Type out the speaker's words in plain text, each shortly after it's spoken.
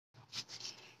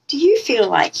Do you feel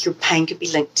like your pain could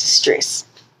be linked to stress?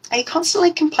 Are you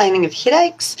constantly complaining of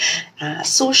headaches,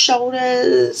 sore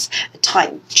shoulders, a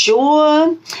tight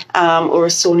jaw, or a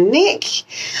sore neck?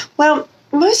 Well,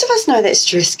 most of us know that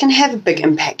stress can have a big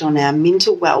impact on our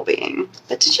mental well-being,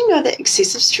 but did you know that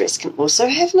excessive stress can also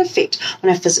have an effect on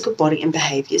our physical body and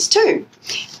behaviours too?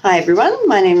 Hi everyone,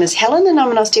 my name is Helen and I'm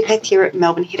an osteopath here at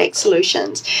Melbourne Headache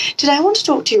Solutions. Today I want to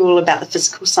talk to you all about the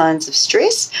physical signs of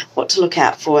stress, what to look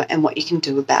out for and what you can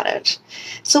do about it.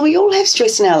 So we all have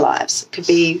stress in our lives. It could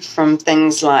be from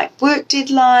things like work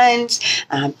deadlines,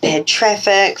 bad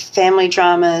traffic, family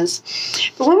dramas.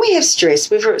 But when we have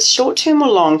stress, whether it's short-term or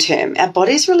long-term, our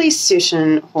bodies release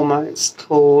certain hormones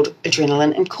called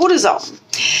adrenaline and cortisol.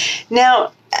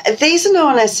 Now, these are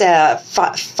known as our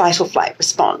fight or flight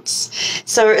response.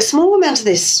 So a small amount of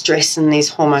this stress and these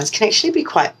hormones can actually be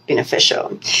quite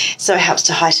beneficial. So it helps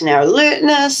to heighten our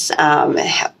alertness,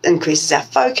 increases our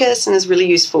focus, and is really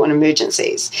useful in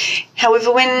emergencies.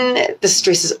 However, when the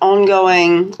stress is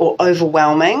ongoing or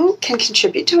overwhelming, can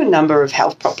contribute to a number of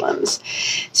health problems.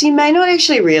 So you may not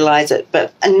actually realise it,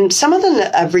 but some of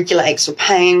the regular aches or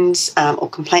pains or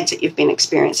complaints that you've been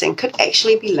experiencing could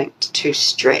actually be linked to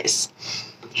stress.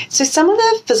 So some of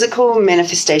the physical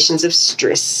manifestations of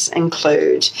stress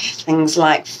include things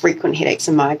like frequent headaches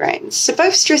and migraines. So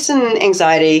both stress and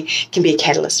anxiety can be a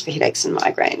catalyst for headaches and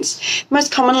migraines. The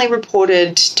most commonly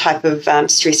reported type of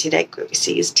stress headache we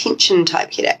see is tension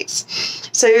type headaches.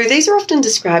 So these are often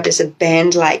described as a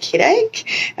band-like headache,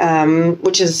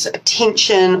 which is a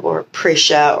tension or a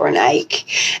pressure or an ache.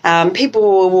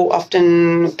 People will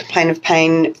often complain of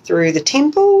pain through the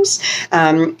temples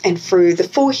and through the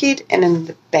forehead and in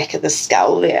the back of the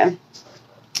skull there.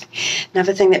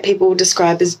 Another thing that people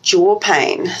describe as jaw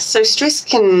pain. So stress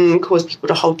can cause people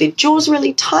to hold their jaws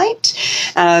really tight,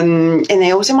 and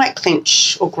they also might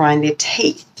clench or grind their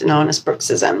teeth, known as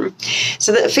bruxism.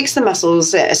 So that affects the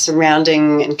muscles that are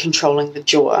surrounding and controlling the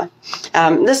jaw.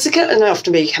 This can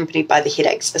often be accompanied by the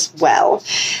headaches as well.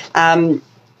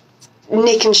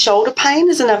 Neck and shoulder pain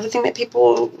is another thing that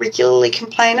people regularly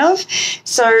complain of.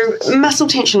 So muscle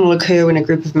tension will occur when a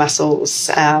group of muscles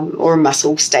or a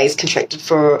muscle stays contracted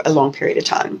for a long period of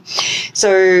time.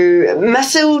 So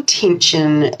muscle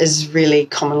tension is really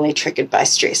commonly triggered by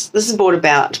stress. This is brought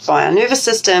about by our nervous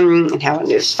system and how our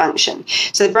nerves function.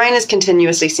 So the brain is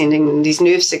continuously sending these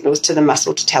nerve signals to the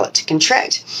muscle to tell it to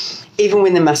contract, even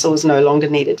when the muscle is no longer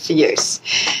needed for use.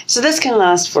 So this can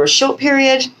last for a short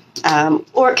period,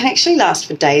 or it can actually last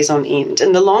for days on end.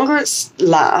 And the longer it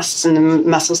lasts and the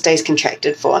muscle stays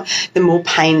contracted for, the more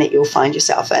pain that you'll find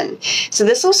yourself in. So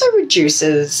this also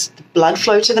reduces the blood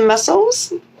flow to the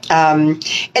muscles, and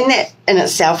that in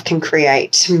itself can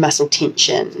create muscle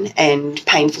tension and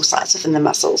painful sites within the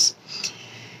muscles.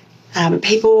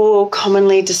 People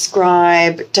commonly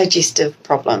describe digestive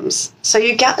problems. So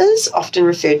your gut is often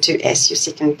referred to as your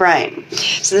second brain.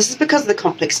 So this is because of the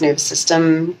complex nervous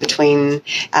system between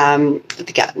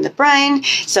the gut and the brain.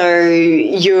 So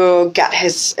your gut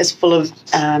is full of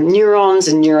neurons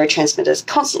and neurotransmitters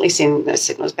constantly sending those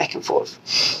signals back and forth.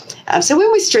 So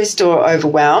when we're stressed or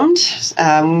overwhelmed,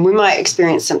 we might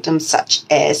experience symptoms such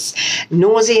as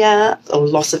nausea or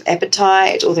loss of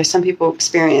appetite, although some people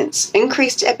experience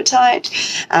increased appetite,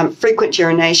 frequent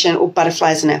urination or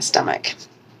butterflies in our stomach.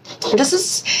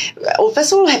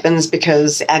 This all happens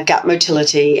because our gut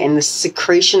motility and the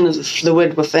secretion of the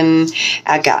fluid within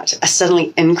our gut are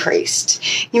suddenly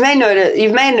increased. You may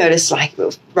notice like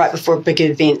right before a big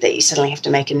event that you suddenly have to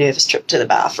make a nervous trip to the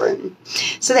bathroom.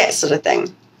 So that sort of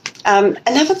thing.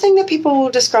 Another thing that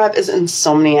people describe is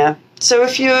insomnia. So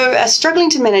if you're struggling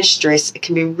to manage stress, it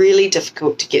can be really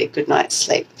difficult to get a good night's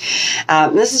sleep.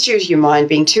 This is due to your mind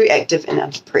being too active and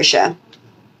under pressure.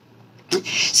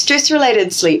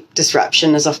 Stress-related sleep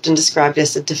disruption is often described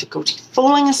as a difficulty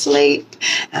falling asleep,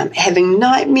 having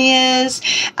nightmares,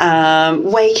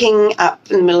 waking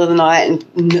up in the middle of the night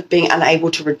and being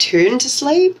unable to return to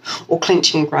sleep, or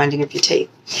clenching and grinding of your teeth.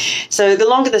 So the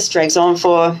longer this drags on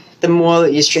for, the more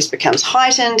your stress becomes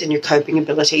heightened and your coping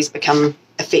abilities become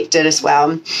affected as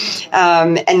well.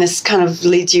 And this kind of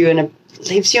leaves you in a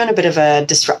bit of a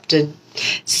disrupted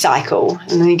cycle,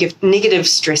 and negative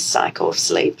stress cycle of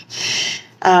sleep.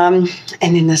 And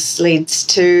then this leads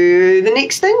to the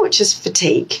next thing, which is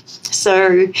fatigue.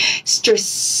 So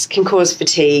stress can cause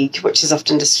fatigue, which is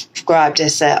often described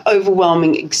as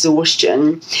overwhelming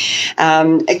exhaustion.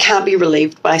 It can't be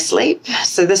relieved by sleep.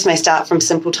 So this may start from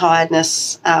simple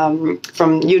tiredness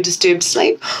from your disturbed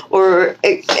sleep, but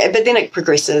then it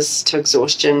progresses to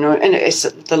exhaustion, and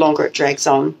the longer it drags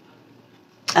on.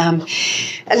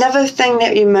 Another thing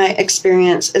that you might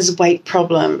experience is weight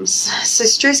problems. So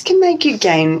stress can make you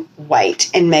gain weight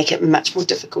and make it much more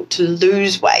difficult to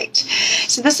lose weight.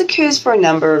 So this occurs for a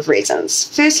number of reasons.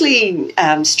 Firstly,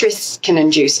 stress can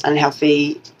induce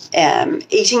unhealthy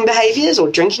eating behaviours or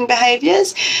drinking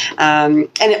behaviours, and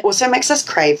it also makes us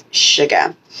crave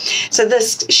sugar. So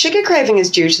this sugar craving is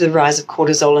due to the rise of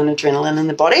cortisol and adrenaline in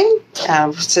the body.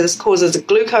 So this causes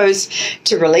glucose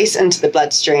to release into the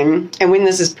bloodstream, and when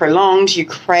this is prolonged, you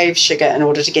crave sugar in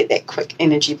order to get that quick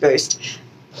energy boost.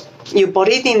 Your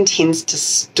body then tends to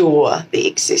store the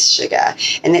excess sugar,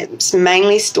 and that's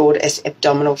mainly stored as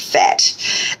abdominal fat,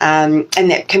 and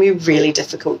that can be really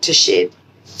difficult to shed.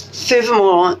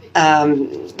 Furthermore,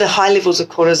 the high levels of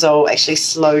cortisol actually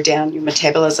slow down your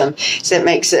metabolism, so it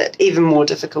makes it even more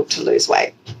difficult to lose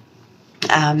weight.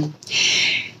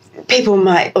 People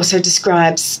might also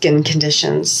describe skin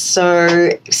conditions.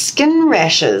 So skin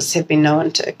rashes have been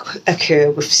known to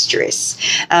occur with stress.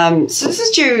 So this is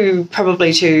due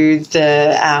probably to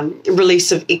the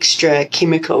release of extra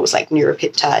chemicals like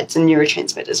neuropeptides and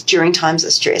neurotransmitters during times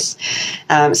of stress.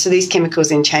 So these chemicals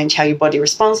then change how your body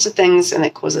responds to things, and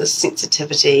it causes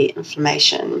sensitivity,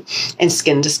 inflammation, and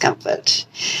skin discomfort.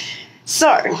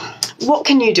 So what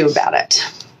can you do about it?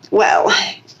 Well,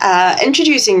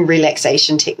 introducing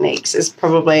relaxation techniques is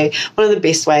probably one of the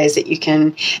best ways that you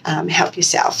can help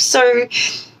yourself. So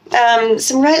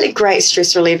some really great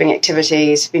stress relieving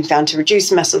activities have been found to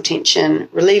reduce muscle tension,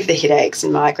 relieve the headaches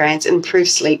and migraines, improve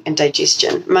sleep and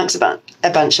digestion, amongst a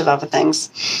bunch of other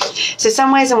things. So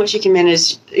some ways in which you can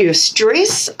manage your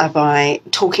stress are by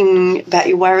talking about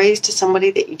your worries to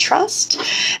somebody that you trust,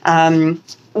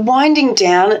 winding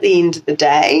down at the end of the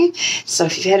day. So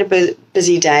if you've had a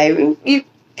busy day, you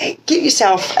get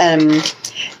yourself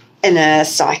in a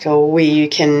cycle where you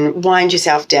can wind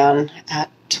yourself down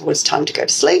towards time to go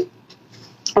to sleep.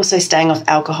 Also staying off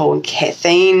alcohol and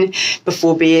caffeine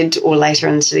before bed or later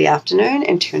into the afternoon,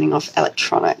 and turning off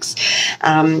electronics.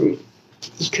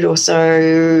 You could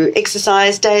also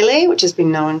exercise daily, which has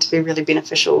been known to be really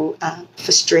beneficial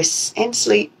for stress and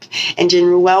sleep and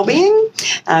general well-being.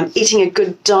 Eating a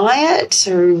good diet,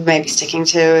 so maybe sticking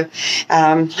to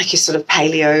like your sort of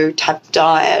paleo type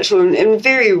diet, and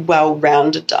very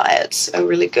well-rounded diets are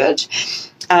really good.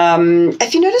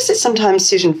 If you notice that sometimes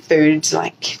certain foods,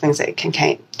 like things that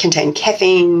contain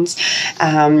caffeines,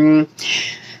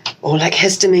 or like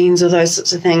histamines or those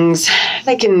sorts of things,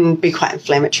 they can be quite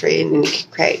inflammatory and can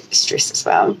create stress as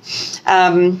well.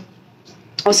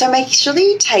 Also, making sure that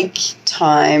you take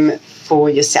time for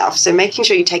yourself. So making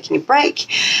sure you're taking a break.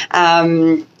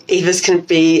 Either this can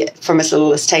be from as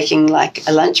little as taking like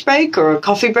a lunch break or a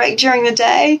coffee break during the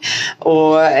day,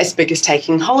 or as big as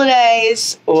taking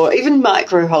holidays or even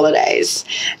micro holidays.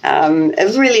 Are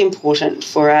really important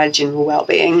for our general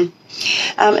well-being.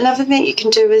 Another thing you can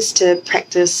do is to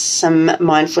practice some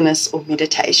mindfulness or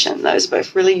meditation. Those are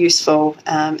both really useful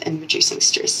in reducing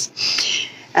stress.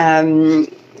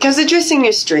 Because addressing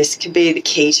your stress can be the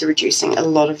key to reducing a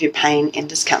lot of your pain and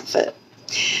discomfort.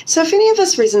 So if any of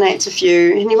this resonates with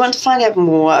you and you want to find out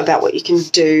more about what you can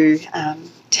do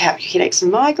to help your headaches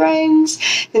and migraines,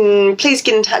 then please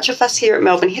get in touch with us here at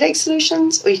Melbourne Headache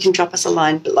Solutions, or you can drop us a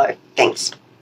line below. Thanks.